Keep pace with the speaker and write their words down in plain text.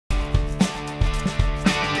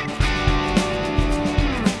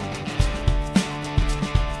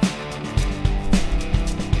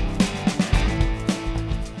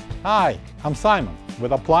Hi, I'm Simon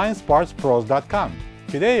with AppliancePartsPros.com.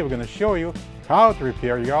 Today we're going to show you how to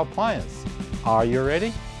repair your appliance. Are you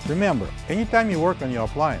ready? Remember, anytime you work on your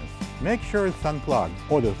appliance, make sure it's unplugged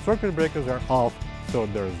or the circuit breakers are off so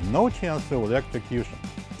there's no chance of electrocution.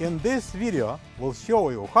 In this video, we'll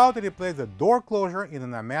show you how to replace the door closure in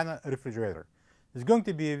an Amana refrigerator. It's going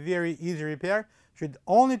to be a very easy repair. Should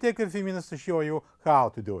only take a few minutes to show you how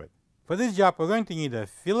to do it. For this job, we're going to need a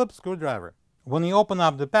Phillips screwdriver. When you open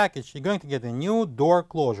up the package, you're going to get a new door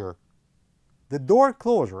closure. The door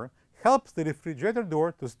closure helps the refrigerator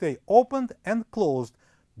door to stay opened and closed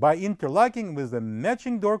by interlocking with the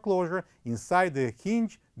matching door closure inside the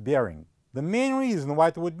hinge bearing. The main reason why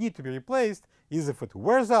it would need to be replaced is if it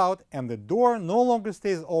wears out and the door no longer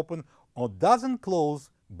stays open or doesn't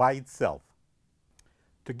close by itself.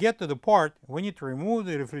 To get to the part, we need to remove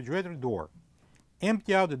the refrigerator door.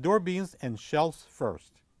 Empty out the door bins and shelves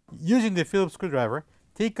first. Using the Phillips screwdriver,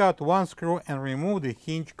 take out one screw and remove the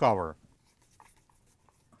hinge cover.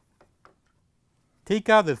 Take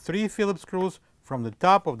out the 3 Phillips screws from the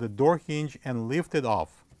top of the door hinge and lift it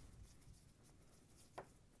off.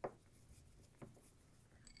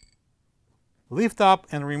 Lift up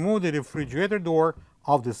and remove the refrigerator door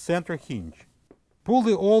off the center hinge. Pull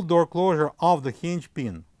the old door closure off the hinge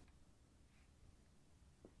pin.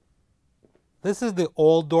 This is the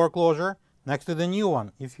old door closure next to the new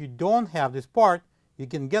one. If you don't have this part, you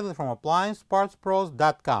can get it from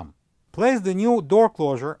AppliancePartsPros.com. Place the new door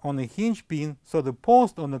closure on the hinge pin so the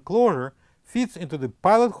post on the closure fits into the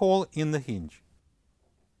pilot hole in the hinge.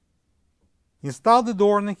 Install the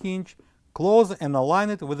door on the hinge, close and align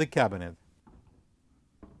it with the cabinet.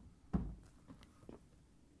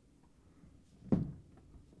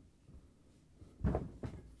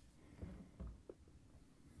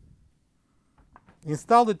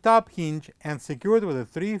 Install the top hinge and secure it with the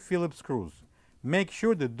 3 Phillips screws. Make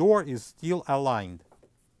sure the door is still aligned.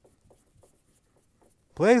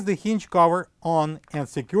 Place the hinge cover on and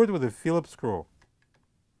secure it with a Phillips screw.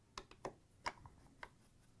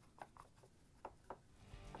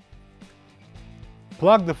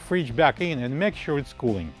 Plug the fridge back in and make sure it's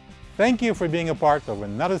cooling. Thank you for being a part of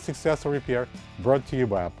another successful repair brought to you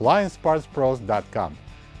by AppliancePartsPros.com.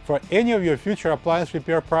 For any of your future appliance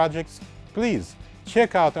repair projects, please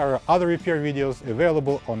check out our other repair videos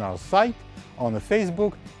available on our site, on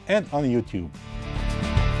Facebook, and on YouTube.